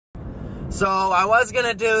So I was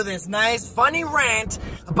gonna do this nice, funny rant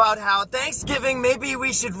about how Thanksgiving, maybe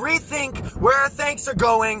we should rethink where our thanks are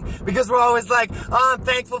going, because we're always like, oh, I'm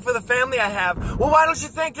thankful for the family I have. Well, why don't you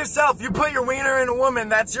thank yourself? You put your wiener in a woman,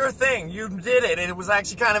 that's your thing. You did it, and it was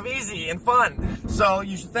actually kind of easy and fun. So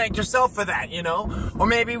you should thank yourself for that, you know? Or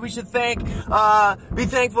maybe we should be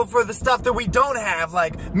thankful for the stuff that we don't have,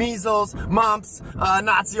 like measles, mumps,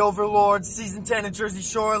 Nazi overlords, season 10 at Jersey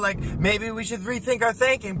Shore. Like, maybe we should rethink our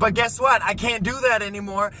thanking. But guess what? I can't do that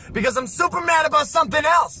anymore because I'm super mad about something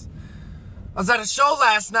else. I was at a show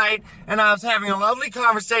last night, and I was having a lovely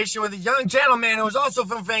conversation with a young gentleman who was also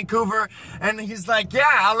from Vancouver, and he's like, yeah,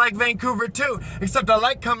 I like Vancouver too, except I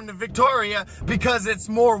like coming to Victoria because it's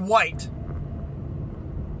more white.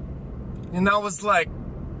 And I was like,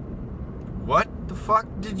 what the fuck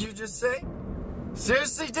did you just say?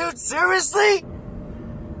 Seriously, dude? Seriously?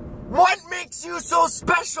 What makes you so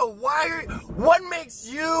special? What makes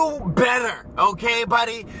you better? Okay,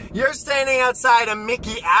 buddy? You're standing outside a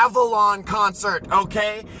Mickey Avalon concert,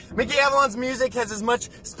 okay? Mickey Avalon's music has as much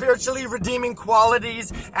spiritually redeeming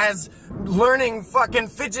qualities as learning fucking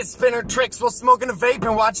fidget spinner tricks while smoking a vape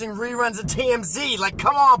and watching reruns of TMZ. Like,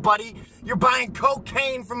 come on, buddy. You're buying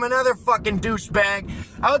cocaine from another fucking douchebag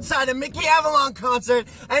outside a Mickey Avalon concert,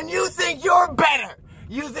 and you think you're better.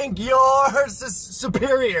 You think you're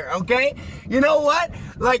superior, okay? You know what?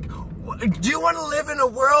 Like, do you want to live in a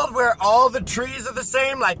world where all the trees are the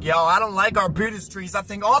same? Like, yo, I don't like arbutus trees. I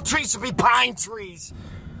think all trees should be pine trees.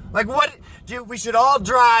 Like, what? We should all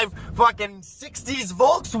drive fucking 60s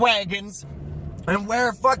Volkswagens and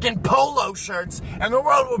wear fucking polo shirts, and the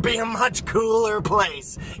world will be a much cooler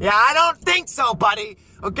place. Yeah, I don't think so, buddy.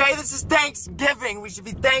 Okay, this is Thanksgiving. We should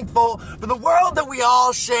be thankful for the world that we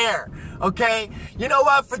all share. Okay? You know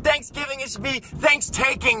what? For Thanksgiving, it should be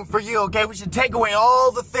thanks-taking for you, okay? We should take away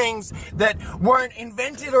all the things that weren't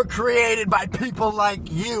invented or created by people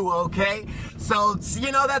like you, okay? So,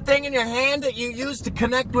 you know that thing in your hand that you use to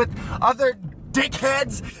connect with other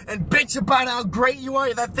dickheads and bitch about how great you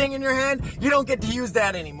are, that thing in your hand? You don't get to use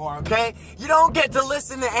that anymore, okay? You don't get to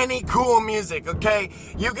listen to any cool music, okay?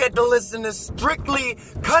 You get to listen to strictly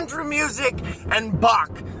country music and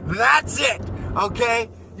Bach. That's it,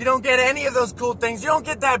 okay? You don't get any of those cool things. You don't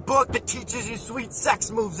get that book that teaches you sweet sex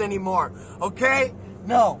moves anymore, okay?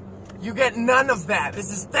 No, you get none of that. This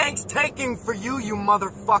is thanks-taking for you, you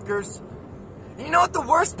motherfuckers. And you know what the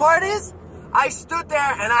worst part is? I stood there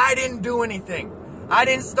and I didn't do anything. I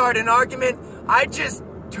didn't start an argument. I just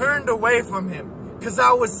turned away from him because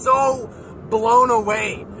I was so blown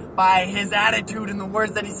away by his attitude and the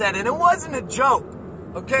words that he said. And it wasn't a joke,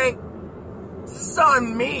 okay? This is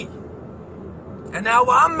on me. And now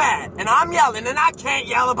I'm mad and I'm yelling and I can't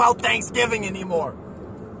yell about Thanksgiving anymore.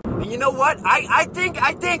 And you know what? I think,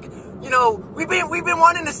 you know, we've been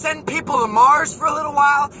wanting to send people to Mars for a little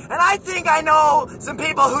while, and I think I know some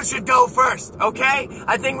people who should go first, okay?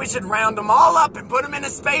 I think we should round them all up and put them in a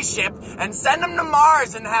spaceship and send them to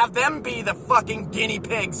Mars and have them be the fucking guinea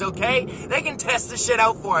pigs, okay? They can test the shit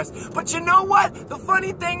out for us. But you know what? The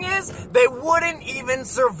funny thing is, they wouldn't even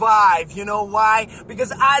survive. You know why?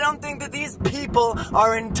 Because I don't think that these people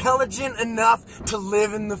are intelligent enough to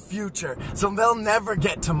live in the future. So they'll never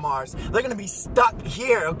get to Mars. They're gonna be stuck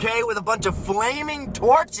here, okay? With a bunch of flaming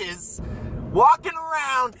torches walking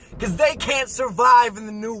around because they can't survive in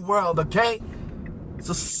the new world, okay?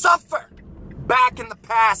 So suffer back in the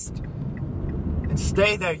past and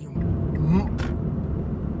stay there, you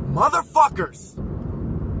motherfuckers.